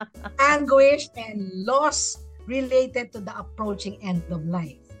anguish and loss related to the approaching end of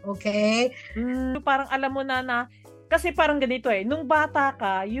life. Okay? Parang alam mo na kasi parang ganito nung bata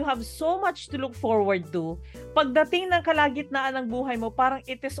ka, you have so much to look forward to. Pagdating ng kalagitnaan ng buhay mo, parang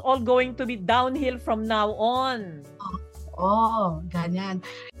it is all going to be downhill from now on. Ganyan.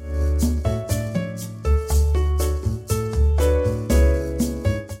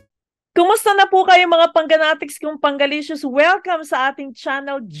 Kumusta na po kayo mga pangganatics kong panggalicious? Welcome sa ating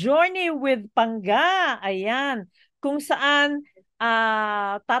channel Journey with Pangga. Ayan, kung saan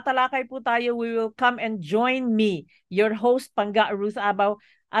tatalakay po tayo, we will come and join me, your host Pangga Ruth Abaw,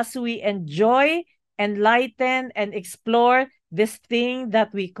 as we enjoy, enlighten, and explore this thing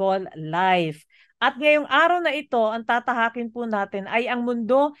that we call life. At ngayong araw na ito, ang tatahakin po natin ay ang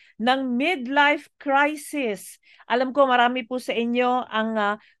mundo ng midlife crisis. Alam ko marami po sa inyo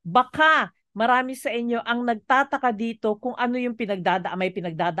ang baka marami sa inyo ang nagtataka dito kung ano yung may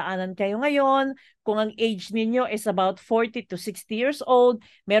pinagdadaanan kayo ngayon, kung ang age ninyo is about 40 to 60 years old,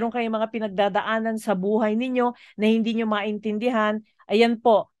 meron kayong mga pinagdadaanan sa buhay ninyo na hindi nyo maintindihan. Ayan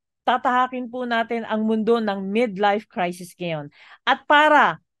po, tatahakin po natin ang mundo ng midlife crisis ngayon. At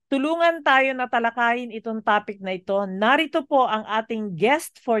para tulungan tayo na talakayin itong topic na ito, narito po ang ating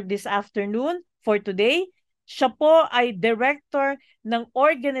guest for this afternoon, for today. Siya po ay Director ng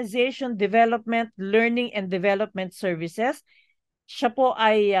Organization Development, Learning and Development Services. Siya po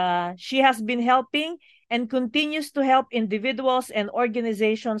ay, she has been helping and continues to help individuals and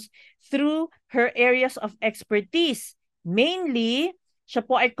organizations through her areas of expertise. Mainly, siya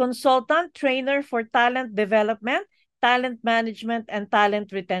po ay consultant, trainer for talent development, talent management, and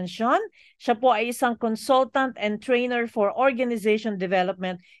talent retention. Siya po ay isang consultant and trainer for organization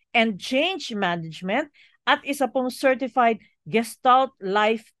development and change management at isa pong Certified Gestalt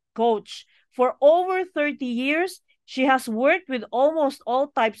Life Coach. For over 30 years, she has worked with almost all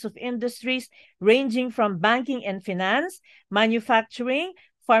types of industries ranging from banking and finance, manufacturing,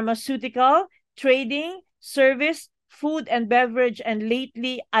 pharmaceutical, trading, service, food and beverage, and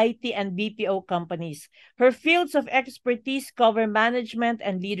lately IT and BPO companies. Her fields of expertise cover management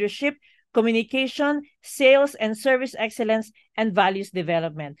and leadership, communication, sales and service excellence, and values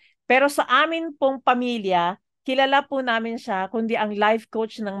development. Pero sa amin pong pamilya, kilala po namin siya kundi ang life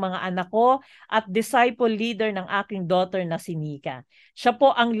coach ng mga anak ko at disciple leader ng aking daughter na si Nika. Siya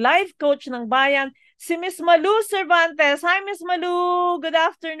po ang life coach ng Bayan, si Miss Malou Cervantes. Hi, Miss Malou! Good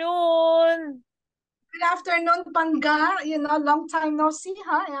afternoon! Good afternoon, Pangga. Long time no see,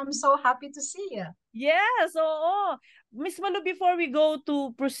 huh? I'm so happy to see you. Yes, oo. Miss Malou, before we go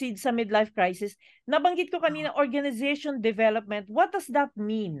to proceed sa midlife crisis, nabanggit ko kanina organization development. What does that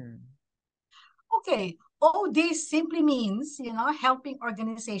mean? Okay. OD simply means, helping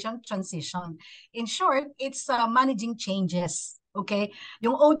organization transition. In short, it's managing changes. Okay?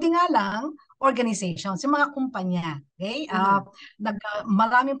 Yung OD nga lang, organizations, yung mga kumpanya. Okay?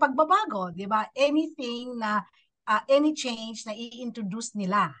 Maraming pagbabago, di ba? Anything na, any change na i-introduce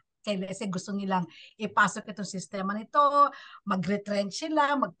nila. Kasi gusto nilang ipasok itong sistema nito, mag-retrench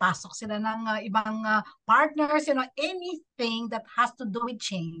sila, magpasok sila ng ibang partners, anything that has to do with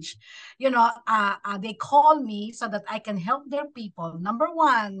change. They call me so that I can help their people. Number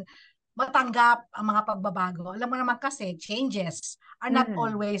one, matanggap ang mga pagbabago. Alam mo naman kasi, changes are not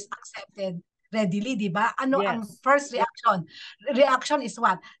always accepted readily, di ba? Ano ang first reaction? Reaction is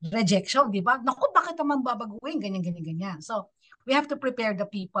what? Rejection, di ba? Naku, bakit naman babaguhin? Ganyan. So, we have to prepare the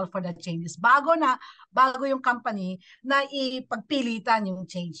people for the changes. Bago yung company na ipagpilitan yung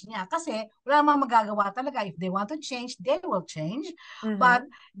change niya. Kasi wala namang magagawa talaga. If they want to change, they will change. But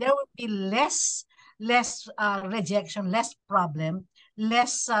there will be less rejection, less problem,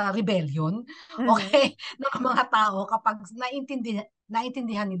 less rebellion, okay, ng mga tao kapag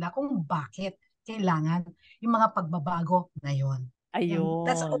naintindihan nila kung bakit kailangan yung mga pagbabago na yun. Ayun.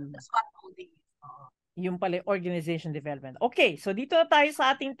 That's what holding is. Yung pala organization development. Okay, so dito na tayo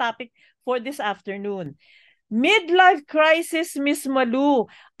sa ating topic for this afternoon. Midlife crisis, Miss Malou.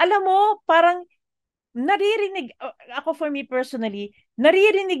 Alam mo, parang naririnig, ako for me personally,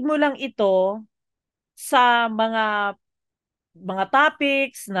 naririnig mo lang ito sa mga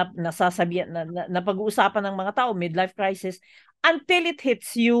topics na nasasabihan na pag-uusapan ng mga tao, midlife crisis, until it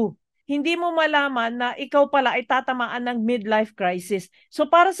hits you. Hindi mo malaman na ikaw pala ay tatamaan ng midlife crisis. So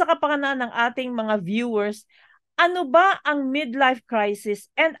para sa kapakanan ng ating mga viewers, ano ba ang midlife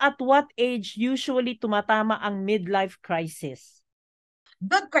crisis and at what age usually tumatama ang midlife crisis?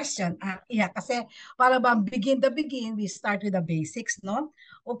 Good question. Kasi para bang begin, we start with the basics, no?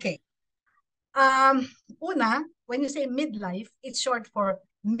 Okay. Una, when you say midlife, it's short for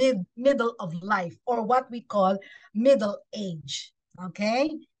middle of life or what we call middle age.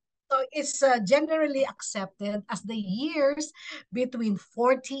 Okay? So it's generally accepted as the years between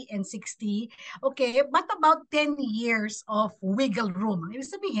 40 and 60. Okay, but about 10 years of wiggle room. Ibig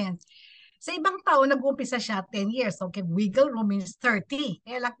sabihin, sa ibang tao, nag-uumpisa siya 10 years. Okay, wiggle room means 30.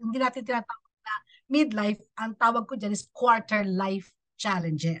 Kaya lang, hindi natin tinatawag na midlife. Ang tawag ko dyan is quarter life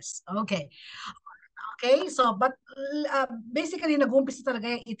challenges. Okay. Okay, so but basically nag-uumpisa talaga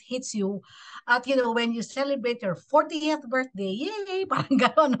yan, it hits you at when you celebrate your 40th birthday, yay, parang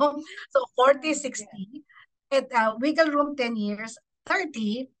gano'n, no? So 40, 60, at wiggle room 10 years,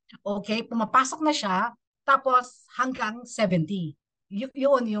 30, okay, pumapasok na siya, tapos hanggang 70.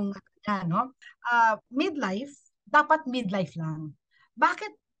 Yun yung, no? Midlife, dapat midlife lang. Bakit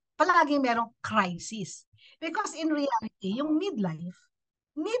palaging merong crisis? Because in reality, yung midlife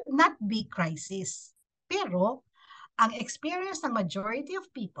need not be crisis. Pero, ang experience ng majority of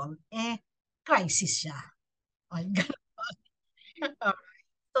people, crisis siya.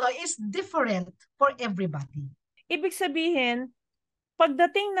 So, it's different for everybody. Ibig sabihin,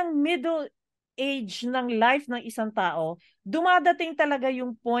 pagdating ng middle age ng life ng isang tao, dumadating talaga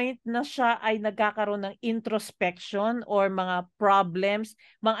yung point na siya ay nagkakaroon ng introspection or mga problems,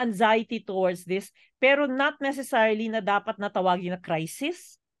 mga anxiety towards this, pero not necessarily na dapat natawagin na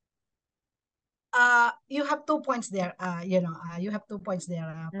crisis. You have 2 points there, you have 2 points there,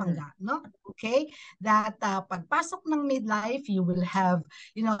 Pangga, no? Okay, that pagpasok ng midlife, you will have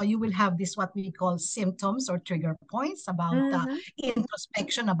this what we call symptoms or trigger points about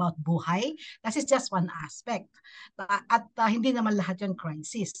introspection about buhay. That is just one aspect. At hindi naman lahat yung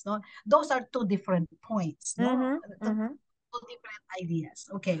crisis, no? Those are 2 different points, no? 2 different ideas.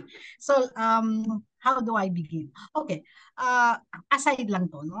 Okay, so how do I begin? Okay, aside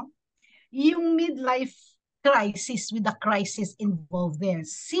lang to, no? Yung midlife crisis with the crisis involved there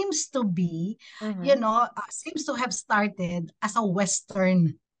seems to be, seems to have started as a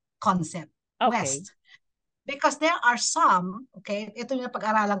Western concept. Okay. West. Because there are some, okay, ito yung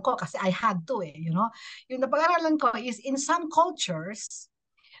napag-aralan ko kasi I had to yung napag-aralan ko is in some cultures,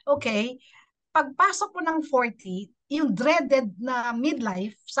 okay, pagpasok mo ng 40, yung dreaded na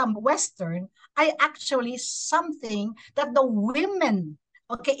midlife, some Western, ay actually something that the women,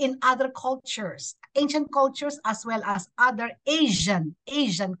 okay, in other cultures, ancient cultures as well as other Asian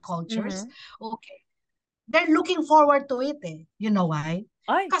cultures, okay, they're looking forward to it. You know why?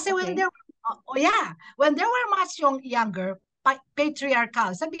 Kasi when they were much younger,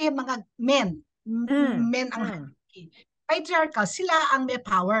 patriarchal, sabihin mga men ang patriarchal, sila ang may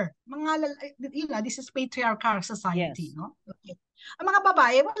power. This is patriarchal society, no? Okay. Ang mga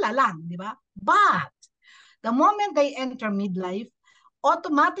babae, wala lang, di ba? But, the moment they enter midlife,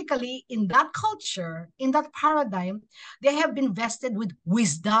 automatically in that culture, in that paradigm, they have been vested with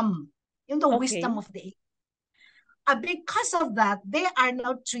wisdom, wisdom of the age. Because of that, they are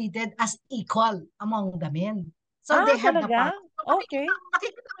now treated as equal among the men. So they have the power. Okay.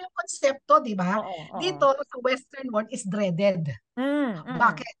 Makikita mo yung konsepto, di ba? Dito sa Western world is dreaded.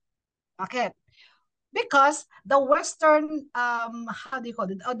 Bakit? Because the Western, how do you call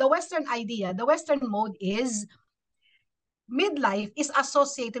it? The Western idea, the Western mode is midlife is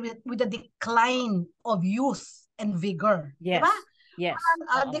associated with the decline of youth and vigor. Yes. Diba? Yes.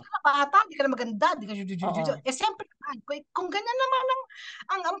 Di ka na bata, di ka na maganda, di ka siyempre naman, kung ganyan naman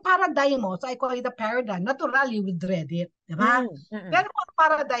ang paradigm mo, so I call it a paradigm, naturally we dread it. Diba? Pero kung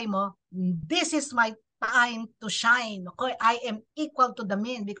paradigm mo, this is my time to shine. Okay? I am equal to the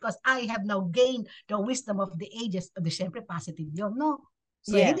men because I have now gained the wisdom of the ages. Siyempre positive yun, no?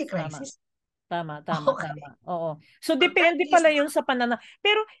 So hindi crisis. Tama. Oo. So, depende pala yun sa pananaw.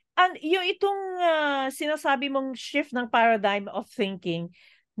 Pero, yung itong sinasabi mong shift ng paradigm of thinking,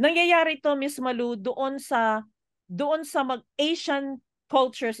 nangyayari ito, Miss Malou, doon sa Asian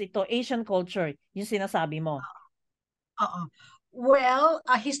cultures ito, Asian culture, yung sinasabi mo. Well,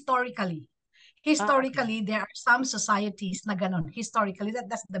 historically, there are some societies na ganon. Historically,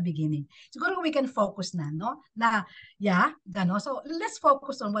 that's the beginning. Siguro we can focus na, no? Na, ganon. So, let's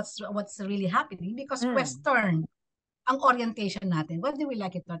focus on what's really happening because Western ang orientation natin. Whether we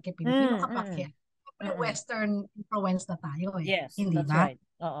like it or Pilipino kapag Western influence na tayo Yes, hindi that's ba? right.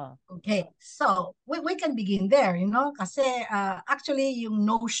 Okay, so we can begin there, kasi actually yung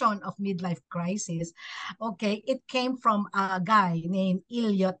notion of midlife crisis, okay, it came from a guy named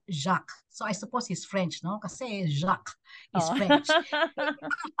Eliot Jacques. So I suppose he's French, no? Kasi Jacques is French.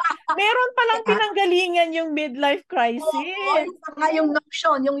 Meron palang pinanggalingan yung midlife crisis. Yung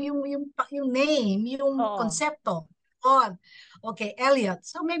notion, yung name, yung konsepto. Okay, Eliot.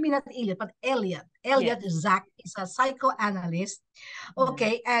 So maybe not Eliot, but Eliot. Eliot Jacques is a psychoanalyst.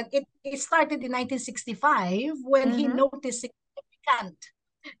 Okay, and it started in 1965 when he noticed significant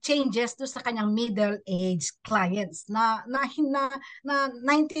changes to sa kanyang middle-aged clients na 19,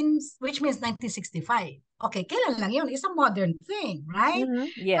 which means 1965. Okay, kailan lang yun? It's a modern thing, right?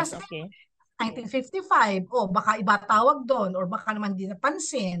 Yes, Kasi okay. 1955, baka iba tawag doon, or baka naman hindi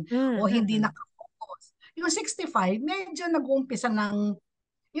napansin, o hindi nakafocus. Yung 65, medyo nag-uumpisa ng,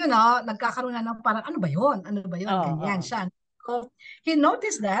 nagkakaroon na ng parang, ano ba yun? Ano ba yun? Ganyan siya. So, he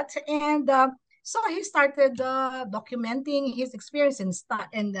noticed that, and so he started documenting his experience and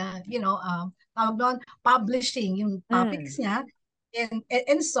tawag doon, publishing yung topics niya.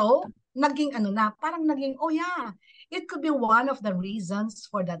 And so, naging parang naging, oh yeah, it could be one of the reasons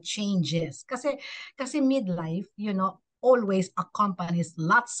for the changes. Kasi midlife, always accompanies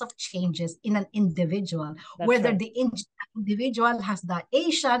lots of changes in an individual, whether the individual has the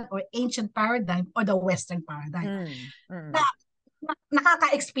Asian or ancient paradigm or the Western paradigm.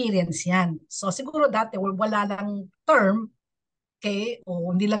 Nakaka-experience yan. So siguro dati wala lang term, okay, o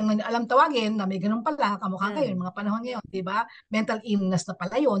hindi lang na alam tawagin na may ganun pala, kamukha ngayon, mga panahon ngayon, di ba? Mental illness na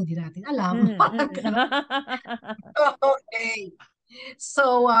pala yun, hindi natin alam. Okay.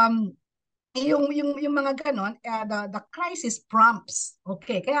 So, yung mga ganon, the crisis prompts.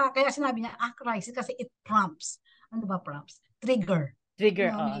 Okay, kaya sinabi niya, crisis kasi it prompts. Ano ba prompts? Trigger.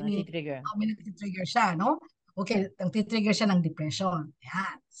 Nati-trigger. May nati-trigger siya, no? Okay, nati-trigger siya ng depression.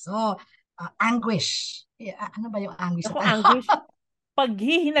 Yan. So, anguish. Ano ba yung anguish? Ako, anguish.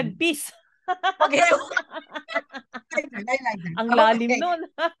 Paghihinagpis. Ang lalim nun.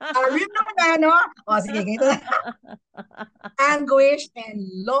 Lalim naman na, no? O, sige, ganito na. Anguish and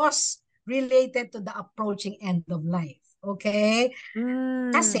loss related to the approaching end of life. Okay?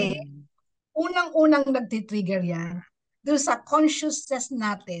 Kasi, unang-unang nagtitrigger yan, doon sa consciousness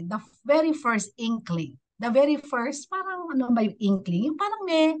natin, the very first inkling, parang ano ba yung inkling? Yung parang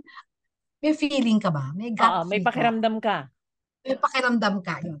may feeling ka ba? May gut may feel pakiramdam ka. May pakiramdam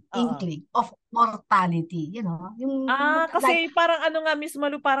ka, yun. Inkling of mortality, Yung, kasi parang ano nga, Miss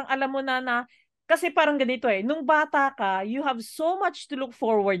Malou, parang alam mo na kasi parang ganito nung bata ka, you have so much to look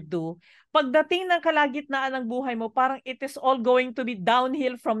forward to. Pagdating ng kalagitnaan ng buhay mo, parang it is all going to be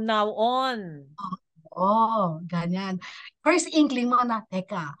downhill from now on. Ganyan. First inkling mo na,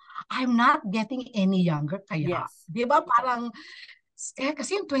 teka, I'm not getting any younger, kaya. Yes. Di ba parang,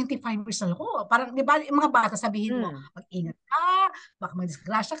 kasi yung 25 years old ko, parang, di ba, yung mga bata sabihin mo, mag-ingat ka, baka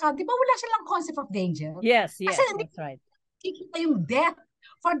mag-disgrasya ka, di ba wala silang concept of danger? Yes, kasi that's right. Kikita yung death.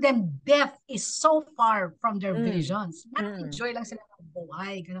 For them, death is so far from their visions. Enjoy lang sila ng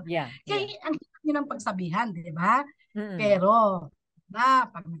buhay. Kaya ang hirap nyo ng pagsabihan, di ba? Pero,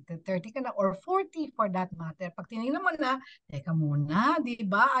 pag nag-30 ka na, or 40 for that matter, pag tinignan mo na, teka muna, di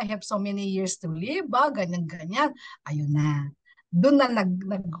ba? I have so many years to live, ganyan-ganyan. Ayun na. Doon na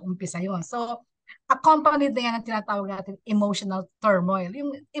nag-umpisa yun. So, accompanied na yan ang tinatawag natin emotional turmoil.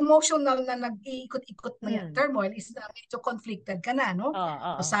 Yung emotional na nag-iikot-ikot na yan, turmoil is na medyo conflicted ka na, no?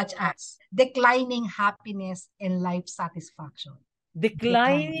 Such as declining happiness and life satisfaction.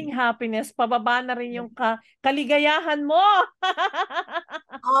 Declining happiness, pababa na rin yung kaligayahan mo.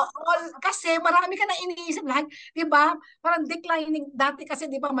 Kasi marami ka na iniisip lahat, di ba? Parang declining, dati kasi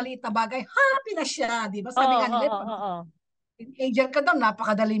di ba maliit na bagay, happy na siya, di ba? Sabi nga nila, teenager ka daw,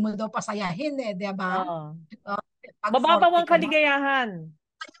 napakadali mo daw pasayahin di ba? Mababaw ang kaligayahan.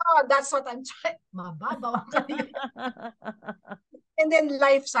 That's what I'm trying. Mababaw ang kaligayahan. And then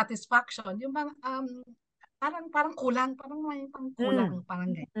life satisfaction, yung bang parang kulang, parang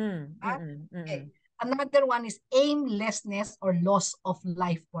ganyan. Okay. Another one is aimlessness or loss of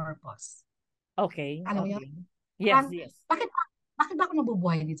life purpose. Okay. Ano yun? Yes. Bakit ba ako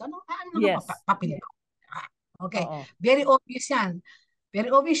nabubuhay dito? Ano papili? Okay. Very obvious yan.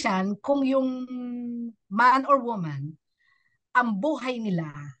 Very obvious yan kung yung man or woman, ang buhay nila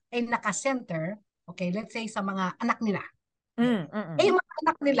ay naka-center, okay, let's say sa mga anak nila. Yung mga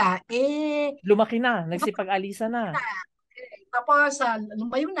anak nila, lumaki na, nagsipag-alisa na. Tapos,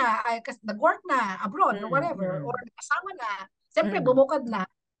 lumayo na, nag-work na, abroad, or whatever, or asawa na, siyempre bumukad na,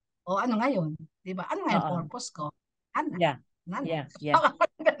 o ano ngayon? Diba? Ano ngayon purpose ko? Anak. Yeah.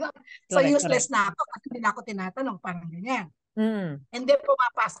 So, useless na ako kasi hindi na ako tinatanong, parang ganyan. And then,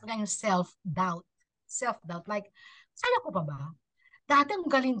 pumapasok na yung self-doubt. Self-doubt, like, kaya ko pa ba? Dati ang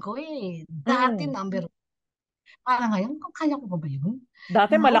galing ko Dati number one. Parang ngayon, kaya ko pa ba yun?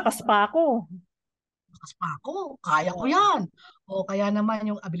 Dati malakas pa ako. Kaya ko yan. O kaya naman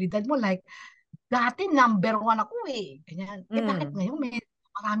yung abilidad mo, like, dati number one ako Ganyan. Bakit ngayon may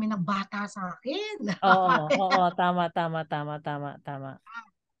marami ng bata sa akin? Tama.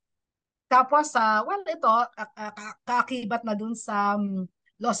 Tapos, well, ito, kaakibat na dun sa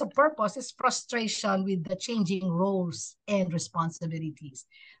loss of purpose is frustration with the changing roles and responsibilities.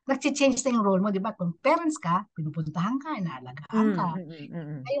 Nag-change na yung role mo, di ba? Kung parents ka, pinupuntahan ka, inaalagaan ka.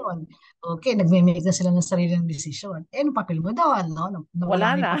 Ayun, okay, nagme-make na sila ng sariling desisyon. Eh, anong papel mo doon, no? Wala Nawala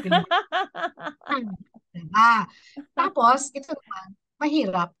na yung na. papel mo. Diba? Tapos, ito naman,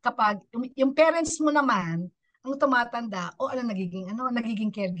 mahirap kapag yung parents mo naman, ang tumatanda, o nagiging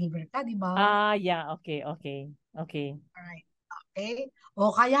caregiver ka, di ba? Yeah, okay. Alright. Okay?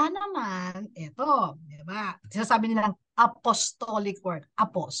 O kaya naman, ito, di ba? Sinasabi nilang apostolic work. Sa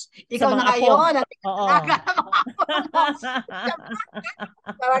Ikaw na mga apo. ngayon at Oo. alaga ng mga apo mo.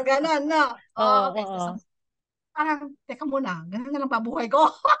 Parang ganun, no? Oo, Okay. oo. So, parang, teka muna, ganun na lang pabuhay ko.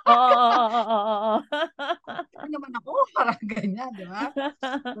 Oo. Ano naman ako? Parang ganyan, di ba?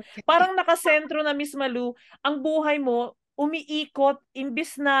 Okay. Parang nakasentro na, Miss Malou, ang buhay mo umiikot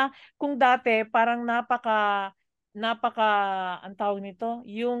imbis na kung dati parang napaka ang tawag nito,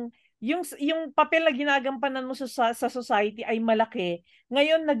 yung papel na ginagampanan mo sa society ay malaki.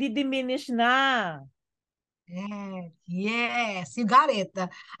 Ngayon nadidiminish na. Yes, you got it.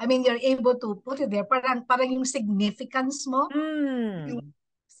 I mean, you're able to put it there. Parang yung significance mo, yung, Mm.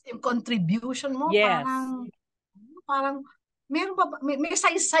 yung contribution mo, Yes. parang meron pa may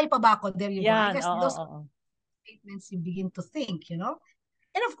saysay pa ba ako? There you go. I Yan. guess Oo, those oo. statements you begin to think, you know?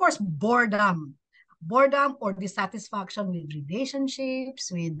 And of course, boredom. Boredom or dissatisfaction with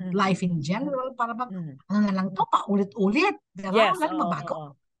relationships, with Mhm. life in general, para bang, Mhm. ano na lang to, paulit-ulit. Diba? Yes, Wala na oo, mabago.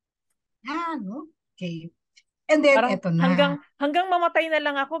 oo. Yan, no? Okay. And then, Parang eto na. hanggang mamatay na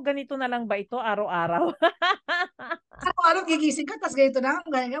lang ako, ganito na lang ba ito araw-araw? Araw-araw gigising ka, tapos ganito na,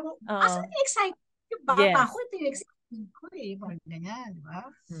 ganyan. Asan Oo. yung excitement? Yung bata ko, Yes. ito yung excitement ko eh. Parang ganyan, di ba?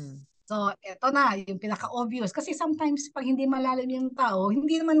 Hmm. So, eto na, yung pinaka-obvious. Kasi sometimes, pag hindi malalim yung tao,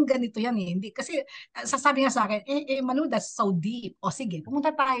 hindi naman ganito yan eh. Hindi, kasi, sasabi nga sa akin, Manu, that's so deep. O sige,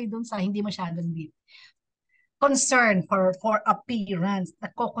 pumunta tayo dun sa hindi masyadong deep. Concern for appearance.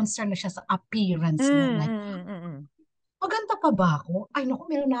 Nagko-concern na siya sa appearance mo. Like, Mm. maganda pa ba ako? Ay, naku,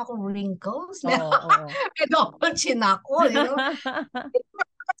 meron na akong wrinkles. Oo. May double chin ako, you know?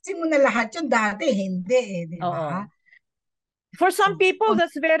 Kasi mo na lahat yun dati, hindi eh, di ba? Oo. For some So, people,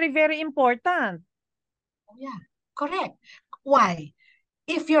 that's very, very important. oh yeah, correct. Why?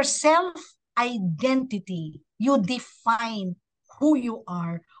 If your self-identity, you define who you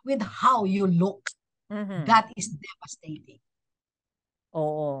are with how you look, Mhm. that is devastating.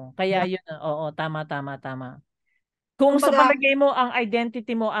 Oo. Kaya Diba? yun, oo, tama. Kung sa Kumbaga, palagay mo, ang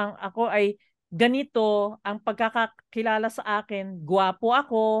identity mo, ang ako ay ganito, ang pagkakakilala sa akin, gwapo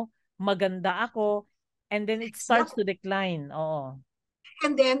ako, maganda ako, and then it sexy starts ako. to decline. Oo.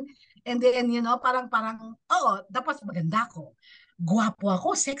 And then, you know, oo, dapat maganda ako. Guwapo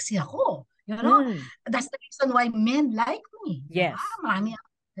ako, sexy ako. You know, Mm. that's the reason why men like me. Diba? Yes. Marami ako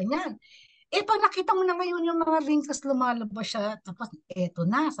ganyan. Eh, pag nakita mo na ngayon yung mga wrinkles lumalabas siya, tapos eto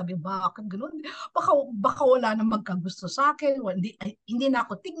na, sabi, bakit ganun? Baka wala na magkagusto sa akin, hindi na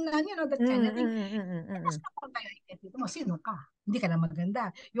ako tignan, you know, that kind of thing. Tapos kapag tayo identity mo, sino ka? Hindi ka na maganda.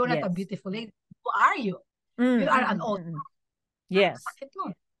 You're not a Yes. beautiful lady. Who are you? You are an old. Yes. Sakit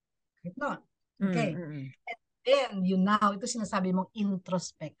nun. Sakit nun. Okay. Mm. And then, now, ito sinasabi mong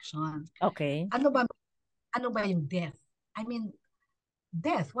introspection. Okay. Ano ba yung death? I mean,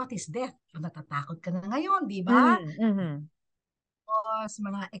 death, what is death? Natatakot ka na ngayon, di ba? Mm. Tapos,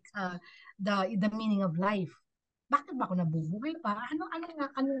 the meaning of life. Bakit ba ako nabubuhay pa? Ano nga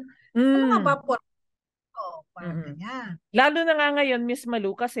ba Mm. po? Parang Mm. ganyan. Lalo na nga ngayon, Miss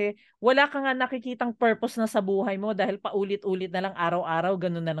Malou, kasi wala ka nga nakikitang purpose na sa buhay mo dahil paulit-ulit na lang araw-araw,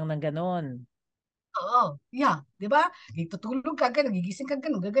 ganun na lang ng ganun. Oo, yeah, di ba? Tutulog ka, ganun, gigising ka,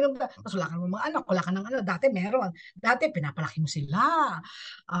 ganun, gaganon ka. Tapos wala ka ng mga anak, wala ka ng ano. Dati meron. Dati pinapalaki mo sila.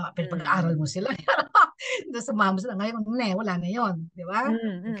 Pinapag-aaral mo sila. Samahan mo sila. Ngayon, wala na yon, di ba?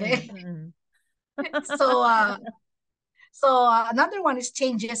 Okay? Mm. So another one is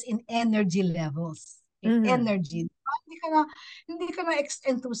changes in energy levels. Okay? Mhm. Energy. Hindi ka na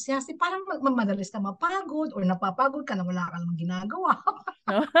enthusiastic. Parang madalis ka mapagod or napapagod ka na wala ka namang ginagawa.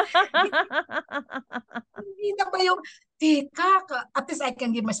 Hindi na ba yung, at least I can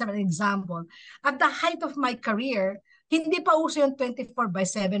give myself an example. At the height of my career, hindi pa uso yung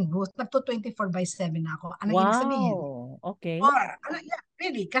 24/7 booth. Nagto 24/7 na ako. Anong ibig sabihin? Wow. Okay. Yeah,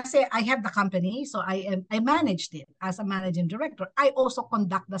 really, kasi I have the company, so I managed it as a managing director. I also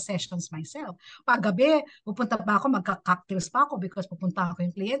conduct the sessions myself. Pag gabi, pupunta pa ako, magka-cocktails pa ako because pupunta ako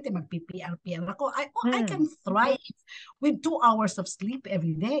yung kliyente, mag-PPR ako. I can thrive with 2 hours of sleep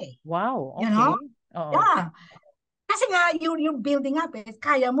every day. Wow. You know? Okay. Oo. Yeah. Kasi nga, you're building up eh.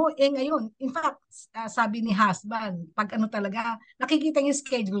 Kaya mo, ngayon. In fact, sabi ni husband, pag ano talaga, nakikita yung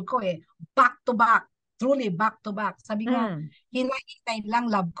schedule ko eh. Back to back. Truly, back to back. Sabi nga, Mm. hinahintay lang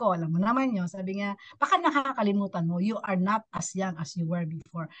love ko. Alam mo naman yun. Sabi nga, baka nakakalimutan mo, you are not as young as you were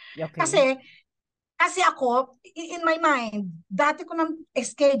before. Okay. Kasi ako, in my mind, dati ko nang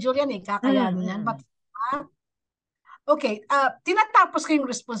schedule yan eh, kakayanin yan. But, okay, tinatapos ko yung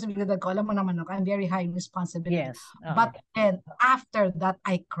responsibilidad ko. Alam mo naman ako, I'm very high responsibility. Yes. But then, after that,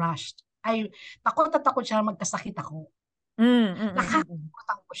 I crashed. Takot at takot siya na magkasakit ako.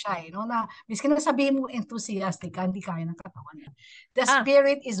 Nakakalimutan ko siya eh. No? Na, miski na sabihin mo enthusiastic ka, hindi kaya ng katawan. The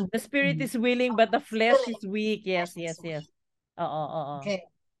spirit is the spirit is willing, but the flesh is weak. Yes. Oo. Okay.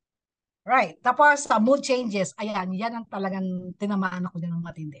 Right. Tapos, mood changes. Ayan, yan ang talagang tinamaan ako din ng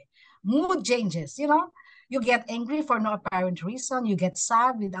matindi. Mood changes, you know? You get angry for no apparent reason. You get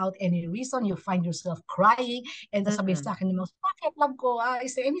sad without any reason. You find yourself crying. And sabi sa akin, bakit love ko?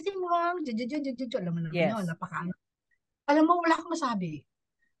 Is there anything wrong? Alam mo naman yun. Alam mo, wala akong masabi.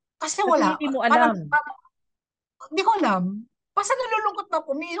 Kasi wala. Hindi mo alam. Hindi ko alam. Basta nalulungkot na ako.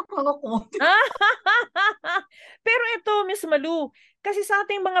 Umiiyak lang ako. Pero ito, Miss Malou, kasi sa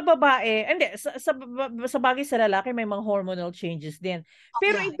ating mga babae, hindi, sa bagay sa lalaki, may mga hormonal changes din.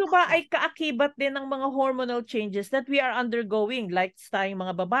 Pero ito ba ay kaakibat din ng mga hormonal changes that we are undergoing? Like tayong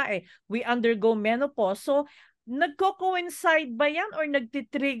mga babae, we undergo menopause. So, nagko-coincide ba yan or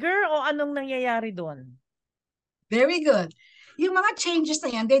nagtitrigger o anong nangyayari doon? Very good. Yung mga changes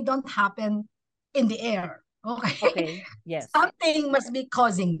na yan, they don't happen in the air. Okay. Yes. Something must be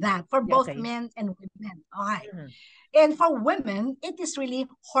causing that for both men and women. Okay. And for women, it is really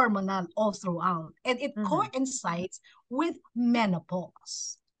hormonal all throughout. And it coincides with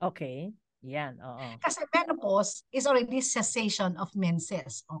menopause. Okay. Yan. Kasi menopause is already cessation of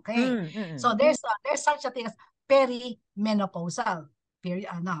menses. Okay. So there's such a thing as perimenopausal period.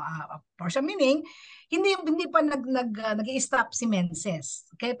 Portion meaning, hindi pa nag-i-stop si menses.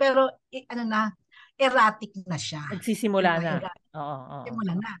 Okay. Pero erratic na siya. Nagsisimula na.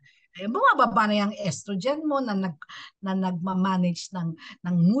 Nagsisimula na. Bumababa na yung estrogen mo na nagmamanage ng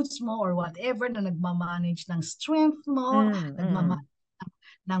moods mo or whatever, na nagmamanage ng strength mo, nagmamanage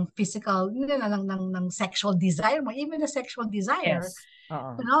ng physical, ng sexual desire mo, even the sexual desire,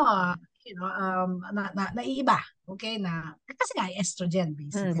 naiiba. Okay? Kasi nga, estrogen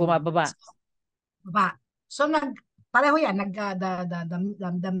basically. Bumababa. So, pareho yan,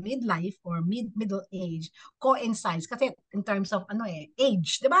 the midlife or middle age coincides kasi in terms of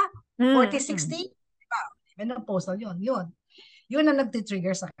age, di ba? 40, 60, di ba? Menopausal yun. Yun ang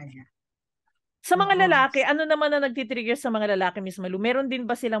nagtitrigger sa kanya. Sa mga lalaki, ano naman ang nagtitrigger sa mga lalaki, Miss Malou? Meron din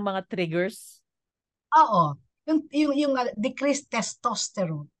ba silang mga triggers? Oo. Yung decreased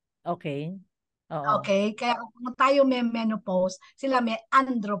testosterone. Okay. Okay? Kaya kung tayo may menopause, sila may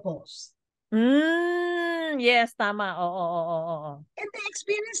andropause. Yes, tama. Oo. And they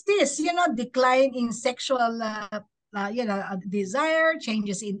experience this, decline in sexual desire,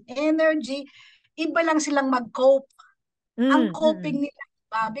 changes in energy. Iba lang silang mag-cope. Ang coping nila,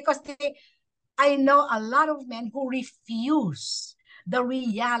 because I know a lot of men who refuse the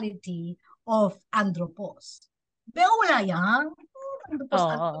reality of andropause. Wala yan.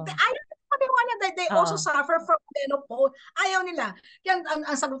 Ayaw maniwala that they also suffer from menopause. Ayaw nila. Yan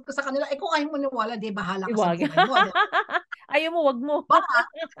ang sagot ko sa kanila, kung ayaw mo niwala, di bahala ka sa buhay mo. Ayaw mo, wag mo.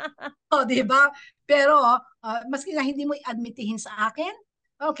 Di ba? Pero, maski na hindi mo i-admitihin sa akin,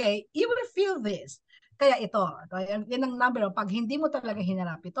 okay, you will feel this. Kaya ito, yan ang number. Pag hindi mo talaga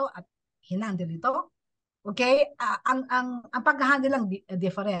hinarap ito at hinandle ito, okay, ang pag-handle lang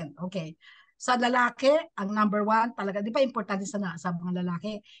different. Okay. Sa lalaki, ang number one talaga, di ba importante sa mga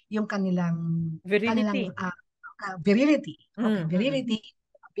lalaki, yung kanilang virility. Virility. Okay, virility,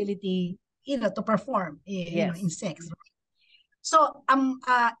 ability, to perform, in sex. So,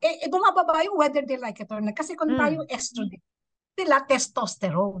 bumababa yung whether they like it or not. Kasi kung tayo estrogen, sila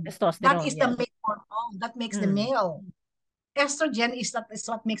testosterone. That is the main hormone. That makes the male. Estrogen is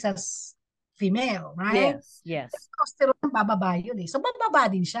what makes us female, right? Yes. Testosterone, bababa yun eh. So, bababa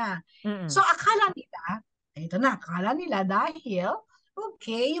din siya. So, akala nila dahil,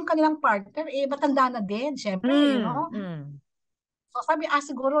 okay, yung kanilang partner, matanda na din, syempre, So, sabi,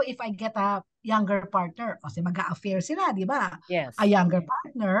 siguro, if I get a younger partner, kasi mag-a-affair sila, di ba? Yes. A younger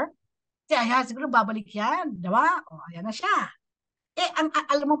partner, siguro babalik yan, di ba? Ayan na siya.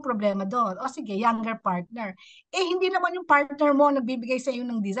 Alam mo problema doon. Sige, younger partner. Hindi naman yung partner mo nagbibigay sa iyo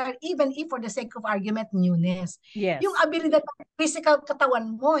ng desire, even if for the sake of argument, newness. Yes. Yung ability ng physical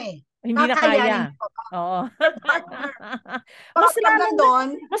katawan mo Hindi na Kakayanin kaya. mo ba? Oo. Your partner. Mas Kapag lalong nandun,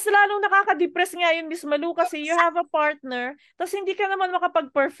 mas lalong nakaka-depress nga yun, Miss Malu, kasi you have a partner, tapos hindi ka naman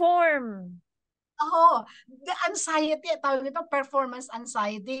makapag-perform. Oo, the anxiety, tawag ito performance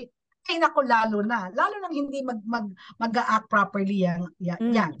anxiety. Ay naku, lalo na. Lalo nang hindi mag-act properly yan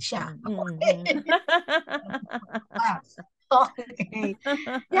Mm, siya. mm, mm, mm. Okay. Okay.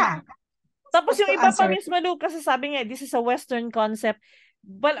 Yeah. Tapos Supposed yung to iba pa, answer. Miss Malu, kasi sabi nga, this is a Western concept.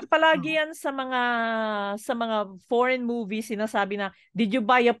 Palagi yan sa mga foreign movies, sinasabi na, did you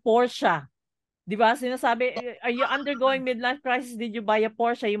buy a Porsche? Di ba? Sinasabi, are you undergoing midlife crisis? Did you buy a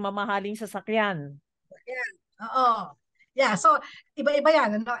Porsche? Yung mamahaling sasakyan. Yan. Oo. Yeah, so iba-iba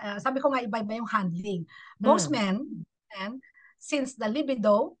yan. Ano? Sabi ko nga iba-iba yung handling. Most Mm, men, and since the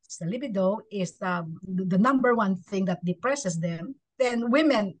libido is the number one thing that depresses them, then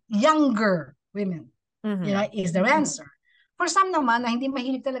women, younger women, mhm. is their answer. For some naman na hindi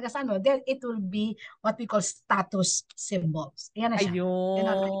mahilig talaga sa ano, then it will be what we call status symbols. Yan na siya. Like,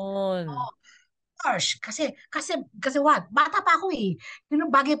 Ayun. oh, gosh, kasi what? Bata pa ako eh.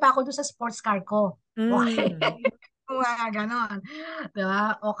 Bagay pa ako doon sa sports car ko. Okay. Mm, Mga ganon.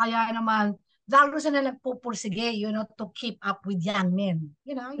 Diba? O kaya naman, lalo sila nagpupursige, to keep up with young men.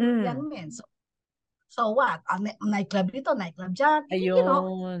 Yung mm. young men. So what? Nightclub dito, nightclub dyan.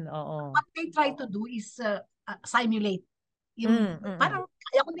 Ayun. Oo. What they try to do is simulate. Mm, mm, Parang,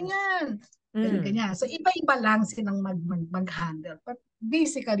 kaya ko din yan. Ganyan, mm. ganyan. So, iba-iba lang silang mag-handle. But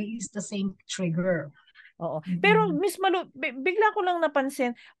basically, it's the same trigger. Oo. Pero Mm. Miss Malu, bigla ko lang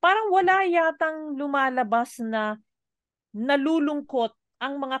napansin, parang wala yatang lumalabas na nalulungkot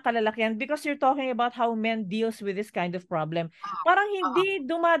ang mga kalalakihan because you're talking about how men deals with this kind of problem. Parang Oo. hindi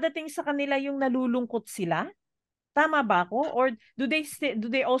dumadating sa kanila yung nalulungkot sila. Tama ba ako? Or do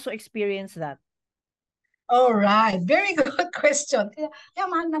they also experience that? All right. Very good question. Kaya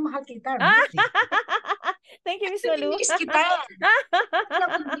mahal na mahal kita, really. Thank you, Miss Malu. Namimiss kita.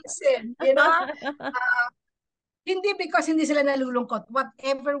 Naman listen, you know? Hindi because hindi sila nalulungkot.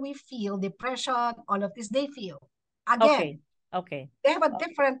 Whatever we feel, depression, all of this, they feel. Okay. Again, Okay. they have a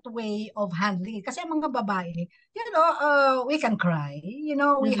different way of handling it. Kasi ang mga babae, we can cry.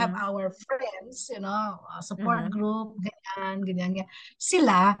 We have Mhm. our friends, support Mhm. group, ganyan, ganyan, ganyan.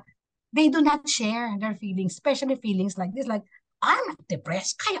 Sila, they do not share their feelings, especially feelings like this, like, I'm not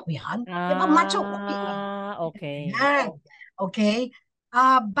depressed, kaya ko yan. Diba, macho ko yan. Okay. Yan. Okay?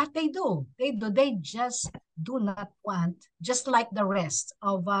 But they do. They do. They just do not want, just like the rest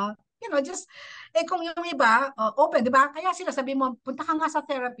of, just, kung yung iba, open, di ba? Kaya sila sabi mo, punta ka nga sa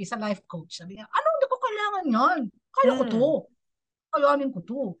therapy, sa life coach. Sabi niya, ano, hindi ko kailangan yan. Kaya ko to. Mm. Kayanin ko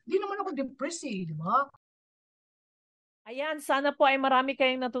to. Hindi naman ako depressed di ba? Ayan, sana po ay marami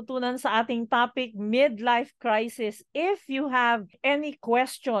kayong natutunan sa ating topic, midlife crisis. If you have any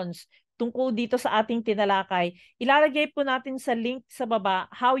questions tungkol dito sa ating tinalakay, ilalagay po natin sa link sa baba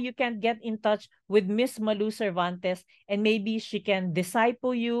how you can get in touch with Miss Malou Cervantes and maybe she can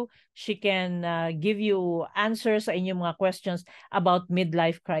disciple you, she can give you answers sa inyong mga questions about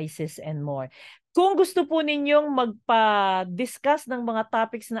midlife crisis and more. Kung gusto po ninyong magpa-discuss ng mga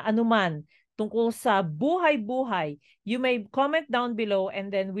topics na anuman tungkol sa buhay-buhay, you may comment down below and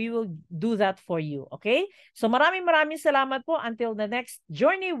then we will do that for you. Okay? So maraming salamat po until the next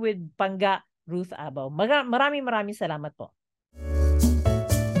journey with Pangga Ruth Abaw. Maraming salamat po.